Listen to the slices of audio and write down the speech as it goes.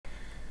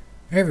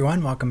Hey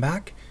everyone, welcome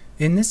back.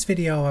 In this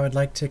video I would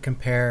like to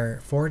compare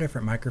 4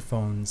 different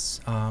microphones.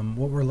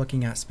 What we're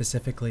looking at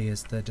specifically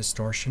is the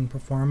distortion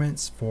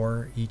performance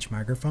for each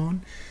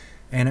microphone,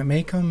 and it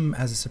may come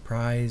as a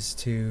surprise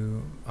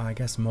to I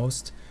guess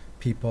most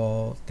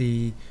people.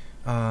 Actually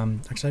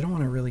I don't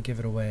want to really give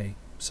it away,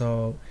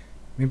 so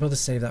maybe I'll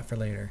just save that for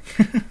later.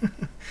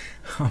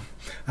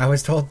 I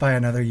was told by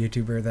another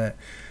YouTuber that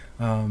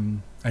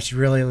I should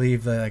really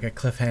leave like a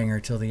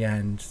cliffhanger till the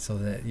end so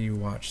that you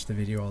watch the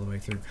video all the way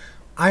through.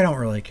 I don't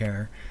really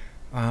care.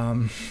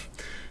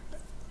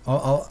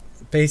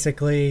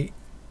 Basically,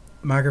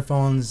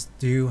 microphones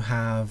do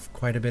have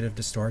quite a bit of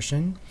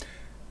distortion.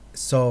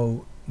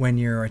 So when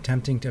you're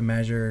attempting to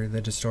measure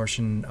the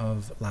distortion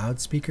of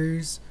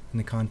loudspeakers in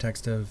the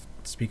context of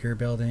speaker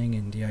building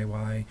and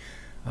DIY,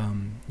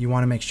 you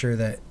want to make sure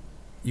that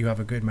you have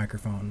a good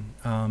microphone.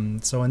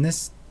 So in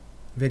this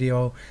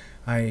video,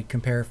 I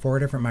compare 4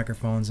 different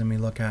microphones and we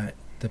look at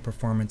the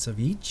performance of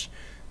each.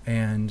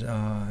 And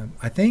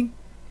I think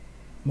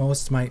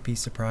most might be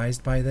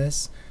surprised by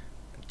this.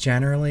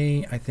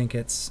 Generally, I think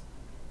it's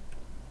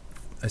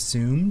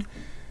assumed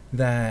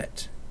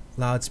that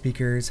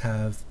loudspeakers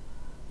have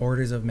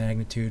orders of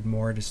magnitude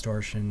more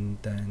distortion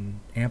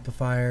than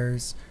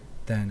amplifiers,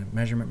 than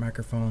measurement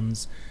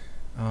microphones.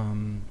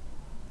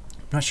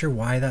 Not sure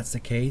why that's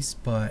the case,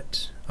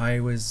 but I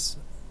was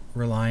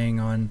relying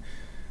on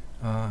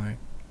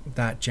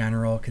that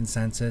general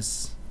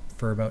consensus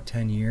for about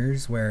 10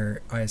 years,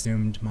 where I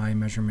assumed my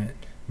measurement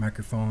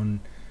microphone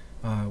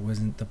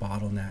wasn't the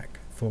bottleneck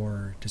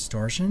for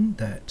distortion,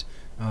 that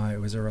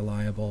it was a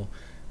reliable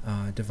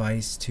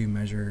device to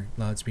measure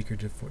loudspeaker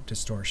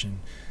distortion.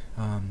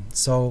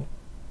 So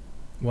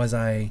was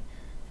I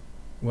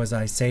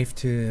safe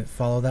to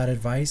follow that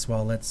advice?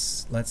 Well,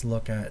 let's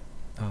look at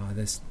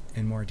this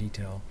in more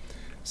detail.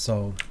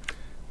 So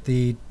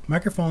the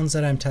microphones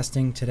that I'm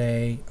testing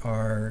today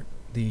are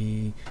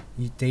the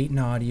Dayton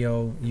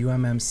Audio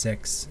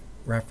UMM6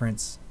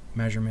 reference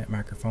measurement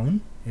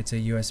microphone. It's a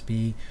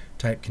USB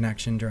type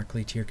connection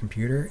directly to your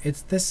computer.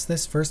 It's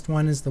this first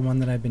one is the one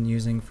that I've been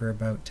using for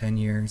about 10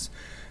 years.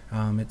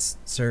 It's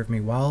served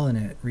me well, and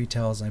it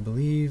retails, I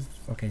believe,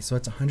 okay, so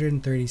it's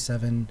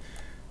 $137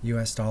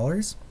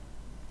 US.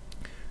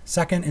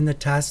 Second in the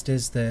test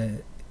is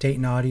the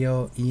Dayton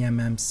Audio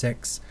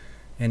EMM6,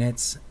 and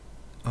it's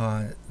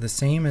the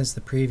same as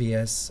the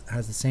previous,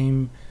 has the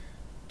same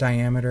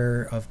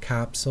diameter of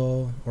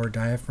capsule or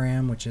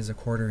diaphragm, which is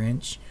 1/4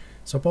 inch.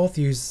 So both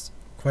use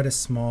quite a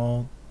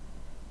small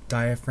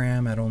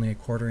diaphragm at only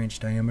 1/4 inch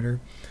diameter.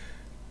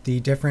 The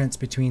difference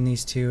between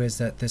these two is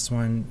that this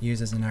one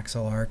uses an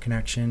XLR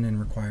connection and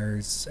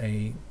requires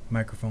a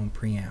microphone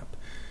preamp,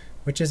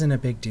 which isn't a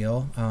big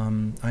deal.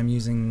 I'm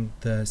using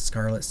the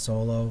Scarlett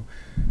Solo,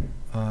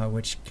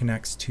 which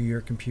connects to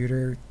your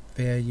computer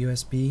via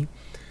USB.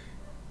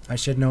 I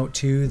should note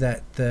too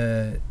that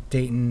the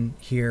Dayton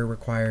here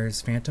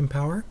requires phantom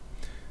power,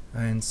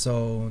 and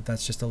so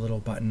that's just a little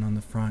button on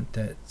the front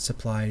that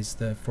supplies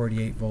the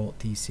 48 volt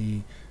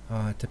DC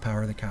to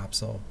power the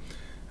capsule.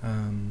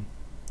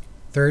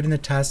 Third in the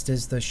test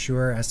is the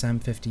Shure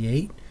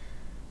SM58,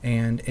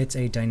 and it's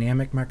a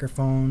dynamic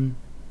microphone.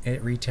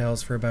 It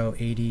retails for about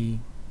 $80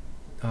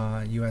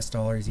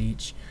 US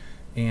each,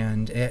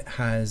 and it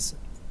has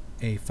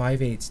a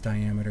 5/8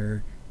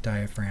 diameter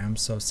diaphragm,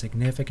 so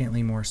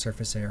significantly more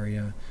surface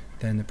area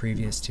than the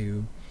previous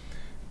two.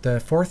 The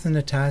fourth in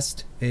the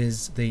test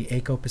is the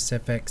ACO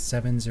Pacific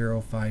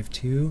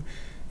 7052.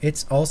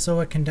 It's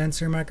also a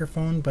condenser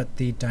microphone, but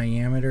the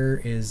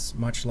diameter is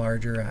much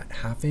larger at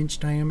 1/2 inch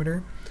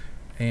diameter,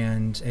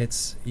 and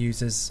it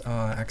uses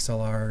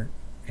XLR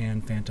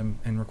and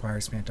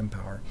requires phantom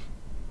power.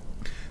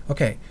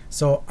 Okay,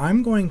 so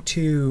I'm going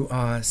to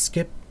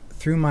skip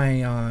through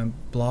my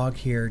blog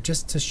here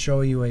just to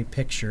show you a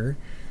picture.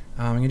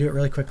 I'm going to do it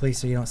really quickly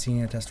so you don't see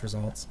any of the test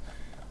results.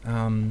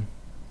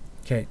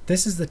 Okay,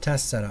 this is the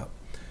test setup.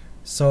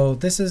 So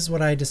this is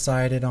what I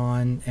decided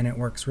on, and it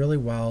works really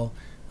well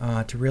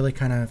to really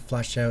kind of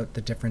flesh out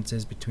the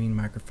differences between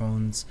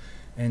microphones.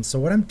 And so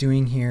what I'm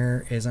doing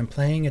here is I'm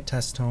playing a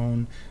test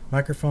tone.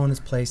 Microphone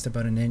is placed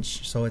about 1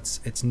 inch, so it's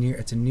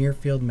a near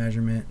field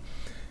measurement.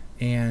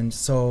 And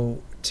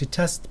so to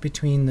test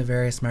between the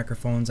various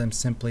microphones, I'm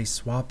simply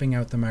swapping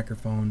out the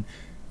microphone,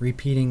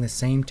 repeating the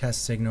same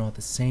test signal at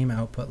the same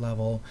output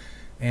level.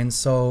 And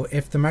so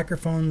if the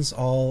microphones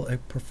all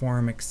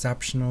perform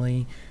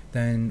exceptionally,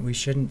 then we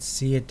shouldn't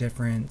see a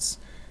difference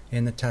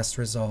in the test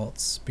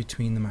results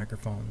between the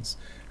microphones.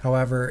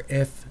 However,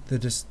 if the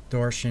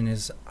distortion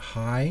is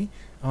high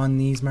on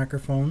these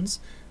microphones,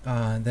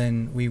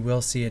 then we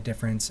will see a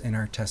difference in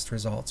our test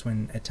results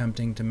when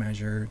attempting to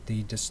measure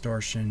the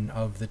distortion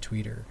of the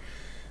tweeter.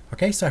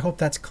 Okay, so I hope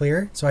that's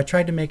clear. So I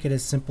tried to make it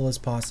as simple as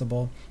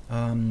possible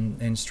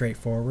and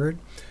straightforward.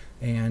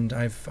 And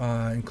I've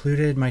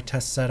included my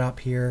test setup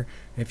here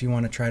if you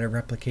want to try to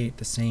replicate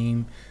the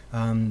same.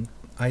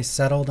 I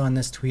settled on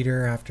this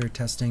tweeter after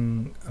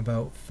testing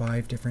about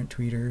 5 different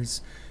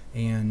tweeters,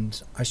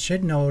 And I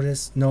should note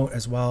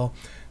as well,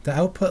 the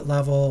output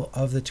level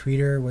of the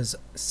tweeter was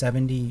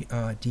 70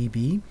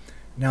 dB.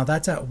 Now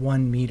that's at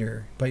 1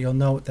 meter, but you'll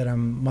note that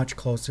I'm much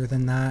closer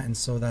than that, and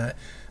so that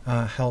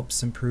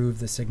helps improve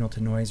the signal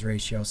to noise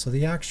ratio. So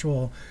the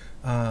actual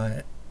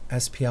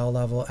SPL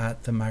level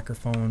at the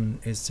microphone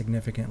is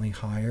significantly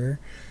higher,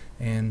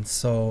 and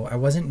so I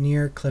wasn't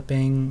near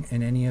clipping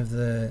in any of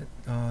the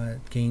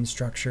gain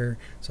structure,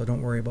 so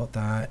don't worry about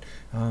that.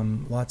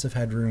 Lots of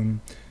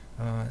headroom.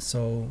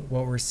 So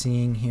what we're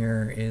seeing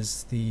here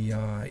is the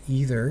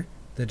either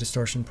the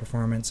distortion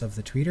performance of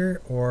the tweeter,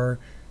 or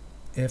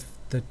if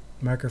the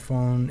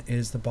microphone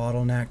is the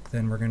bottleneck,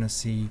 then we're going to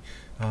see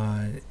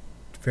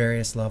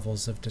various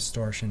levels of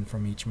distortion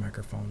from each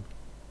microphone.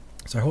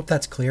 So I hope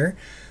that's clear.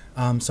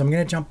 So I'm going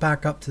to jump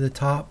back up to the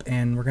top,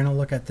 and we're going to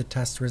look at the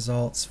test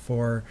results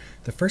for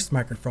the first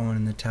microphone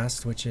in the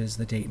test, which is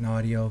the Dayton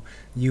Audio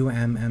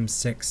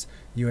UMM6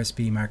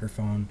 USB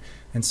microphone.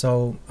 And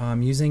so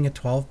using a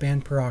 12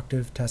 band per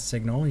octave test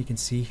signal, you can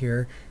see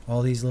here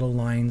all these little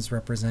lines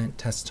represent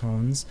test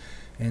tones.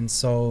 And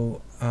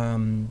so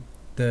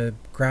the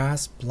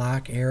grass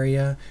black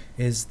area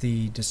is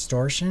the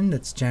distortion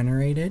that's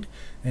generated,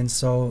 and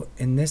so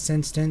in this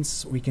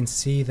instance we can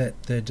see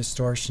that the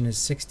distortion is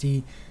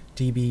 60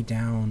 dB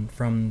down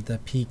from the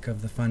peak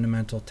of the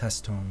fundamental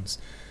test tones.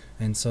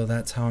 And so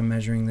that's how I'm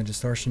measuring the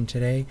distortion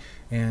today,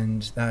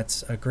 and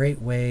that's a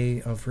great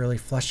way of really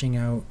fleshing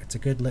out. It's a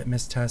good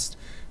litmus test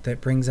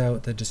that brings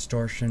out the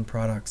distortion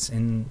products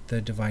in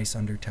the device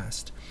under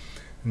test.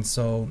 And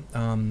so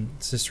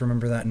just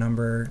remember that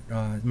number,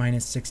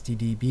 minus 60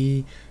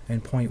 dB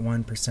and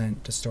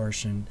 0.1%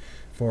 distortion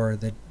for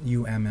the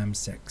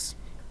UMM6.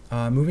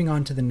 Moving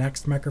on to the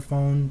next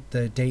microphone,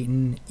 the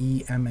Dayton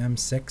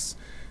EMM6,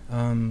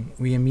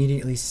 we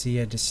immediately see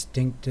a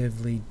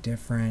distinctively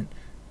different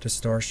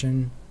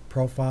distortion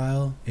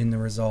profile in the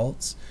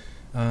results.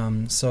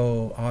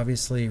 So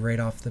obviously right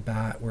off the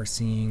bat we're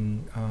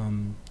seeing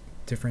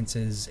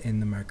differences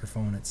in the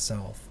microphone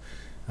itself.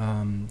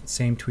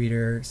 Same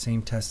tweeter,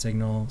 same test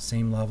signal,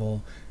 same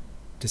level,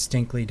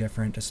 distinctly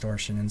different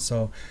distortion. And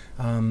so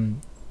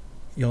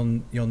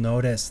you'll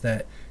notice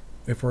that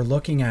if we're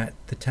looking at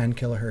the 10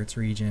 kilohertz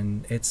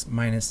region, it's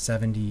minus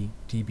 70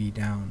 dB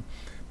down,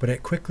 but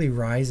it quickly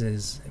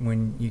rises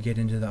when you get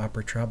into the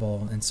upper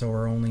treble, and so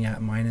we're only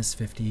at minus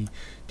 50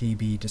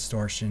 dB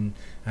distortion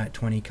at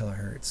 20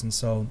 kilohertz. And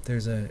so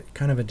there's a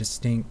kind of a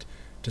distinct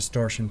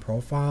distortion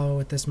profile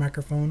with this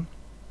microphone.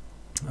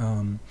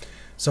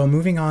 So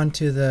moving on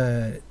to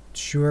the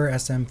Shure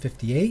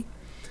SM58,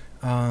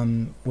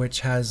 which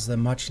has the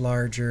much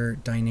larger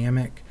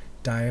dynamic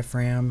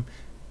diaphragm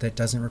that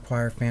doesn't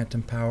require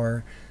phantom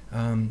power.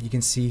 You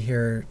can see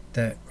here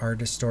that our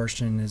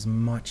distortion is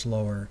much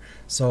lower.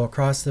 So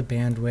across the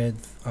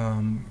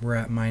bandwidth, we're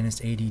at minus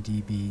 80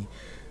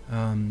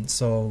 dB.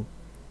 So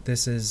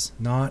this is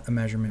not a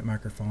measurement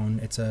microphone.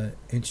 It's a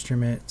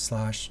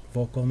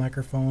instrument/vocal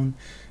microphone,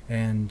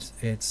 and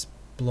it's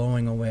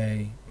blowing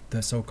away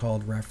the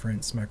so-called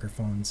reference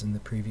microphones in the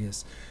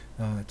previous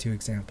two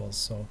examples.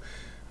 So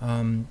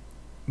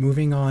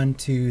moving on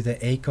to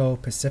the ACO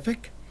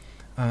Pacific.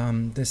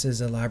 This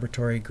is a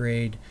laboratory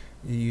grade.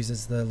 It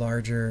uses the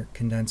larger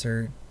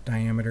condenser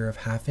diameter of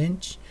 1/2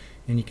 inch,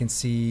 and you can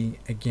see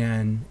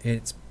again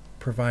it's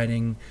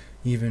providing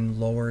even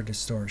lower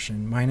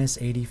distortion, minus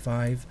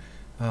 85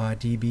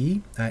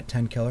 dB at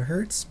 10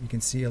 kilohertz. You can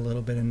see a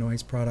little bit of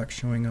noise product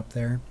showing up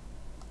there,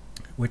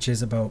 which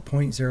is about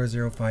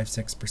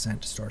 0.0056%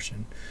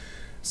 distortion.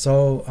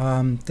 So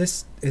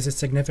this is a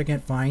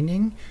significant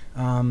finding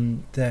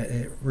that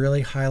it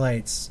really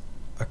highlights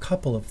a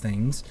couple of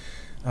things.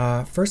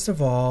 First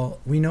of all,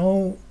 we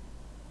know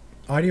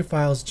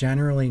audiophiles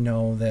generally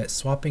know that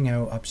swapping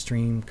out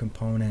upstream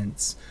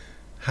components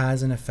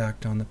has an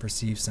effect on the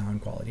perceived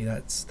sound quality.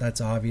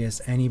 That's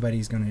obvious.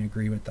 Anybody's going to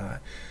agree with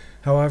that.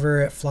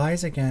 However, it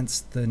flies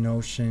against the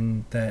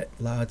notion that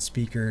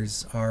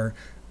loudspeakers are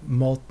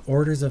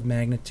orders of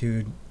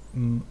magnitude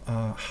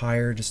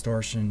higher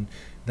distortion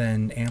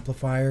than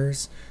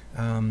amplifiers.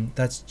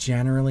 That's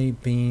generally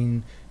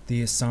been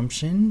the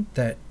assumption,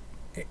 that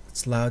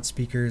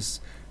loudspeakers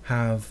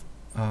have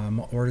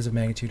orders of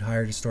magnitude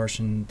higher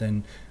distortion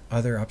than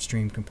other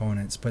upstream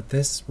components, but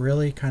this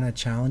really kind of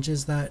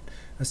challenges that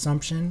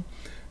assumption.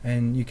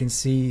 And you can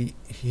see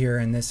here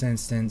in this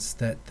instance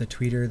that the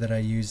tweeter that I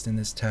used in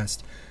this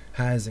test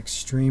has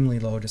extremely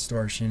low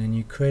distortion, and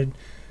you could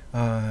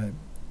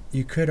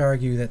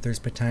argue that there's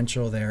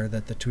potential there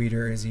that the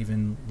tweeter is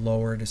even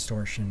lower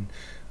distortion.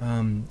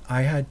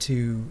 I had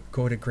to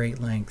go to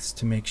great lengths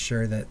to make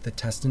sure that the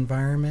test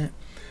environment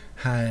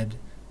had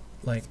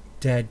like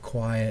dead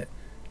quiet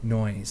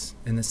noise,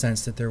 in the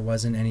sense that there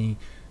wasn't any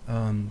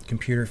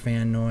computer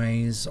fan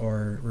noise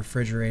or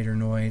refrigerator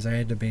noise. I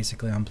had to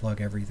basically unplug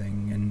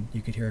everything, and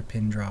you could hear a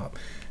pin drop.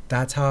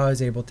 That's how I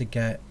was able to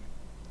get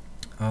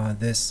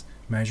this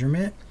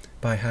measurement,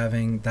 by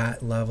having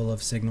that level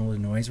of signal to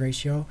noise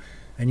ratio.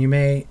 And you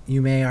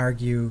may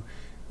argue,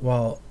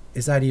 well,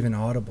 is that even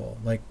audible?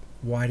 Like,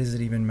 why does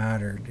it even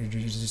matter? You're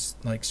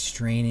just like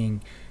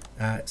straining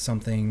at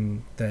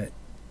something that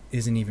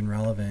isn't even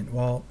relevant.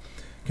 Well,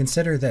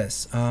 consider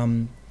this.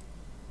 I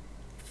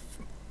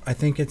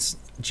think it's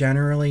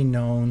generally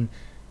known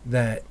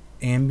that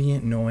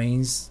ambient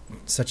noise,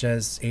 such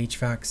as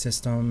HVAC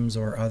systems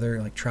or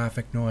other like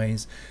traffic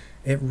noise,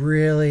 it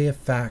really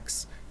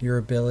affects your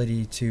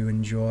ability to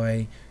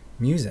enjoy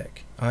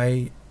music.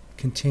 I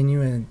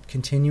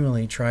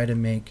continually try to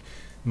make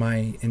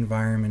my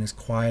environment as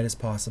quiet as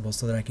possible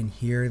so that I can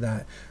hear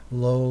that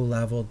low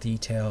level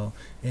detail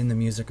in the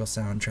musical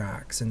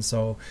soundtracks. And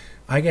so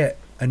I get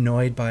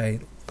annoyed by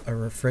a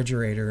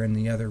refrigerator in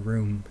the other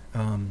room.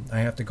 I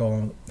have to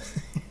go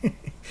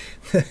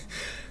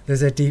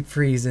there's a deep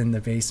freeze in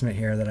the basement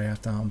here that I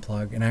have to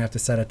unplug, and I have to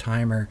set a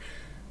timer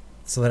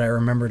so that I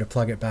remember to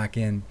plug it back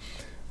in,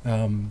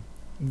 to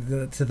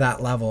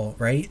that level,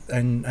 right?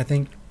 And I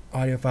think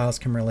audiophiles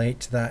can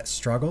relate to that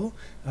struggle,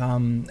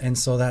 and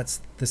so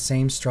that's the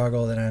same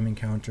struggle that I'm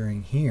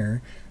encountering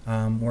here,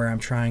 where I'm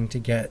trying to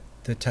get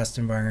the test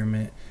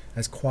environment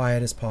as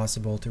quiet as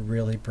possible to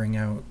really bring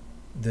out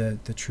the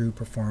true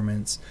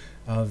performance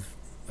of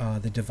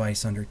the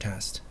device under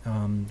test,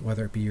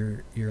 whether it be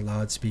your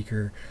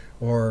loudspeaker,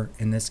 or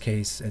in this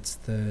case it's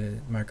the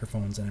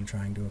microphones that I'm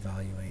trying to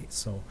evaluate.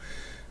 So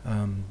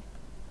I'll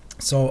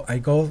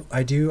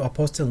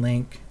post a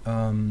link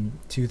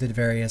to the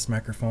various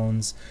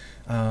microphones.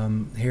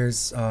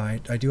 Here's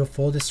I do a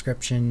full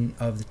description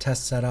of the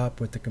test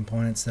setup with the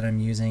components that I'm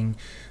using.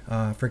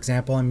 For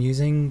example, I'm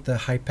using the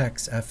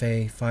Hypex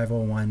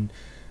FA501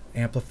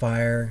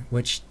 amplifier,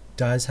 which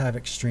does have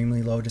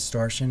extremely low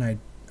distortion.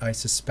 I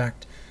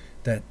suspect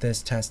that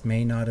this test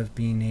may not have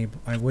been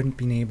able, I wouldn't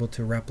been able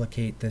to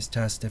replicate this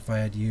test if I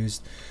had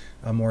used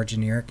a more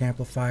generic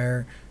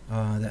amplifier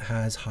that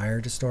has higher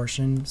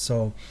distortion.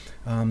 So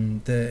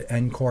the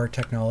Encore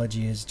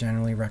technology is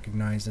generally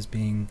recognized as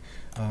being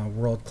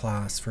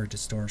world-class for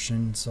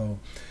distortion. So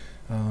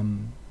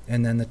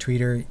and then the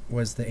tweeter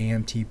was the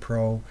AMT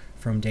Pro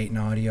from Dayton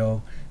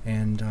Audio,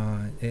 and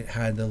it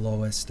had the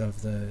lowest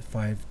of the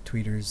 5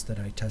 tweeters that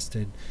I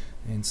tested,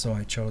 and so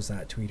I chose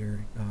that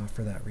tweeter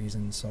for that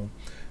reason. So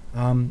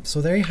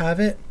so there you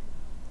have it.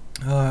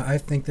 I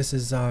think this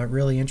is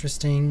really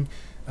interesting.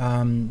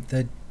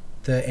 The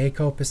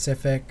ACO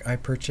Pacific I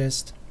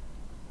purchased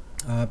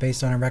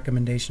based on a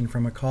recommendation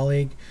from a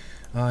colleague.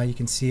 You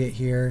can see it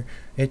here.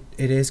 It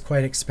is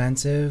quite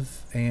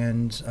expensive,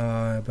 and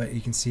but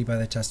you can see by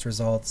the test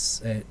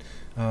results it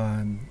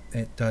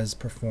does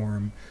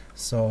perform.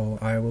 So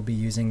I will be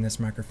using this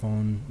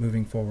microphone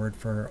moving forward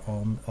for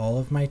all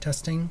of my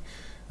testing.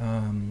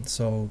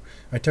 So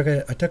I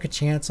took a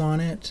chance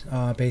on it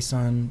based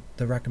on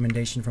the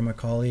recommendation from a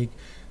colleague,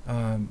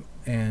 and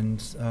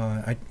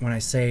when I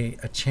say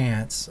a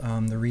chance,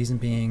 the reason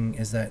being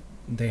is that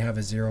they have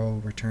a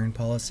 0 return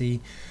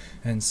policy,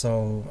 and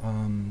so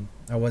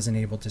I wasn't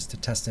able just to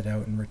test it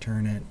out and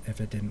return it if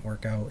it didn't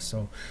work out.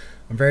 So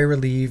I'm very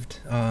relieved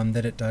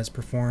that it does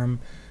perform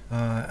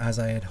as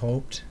I had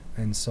hoped,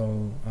 and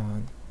so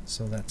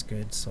so that's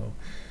good. So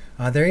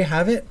there you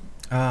have it.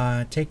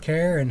 Take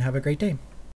care and have a great day.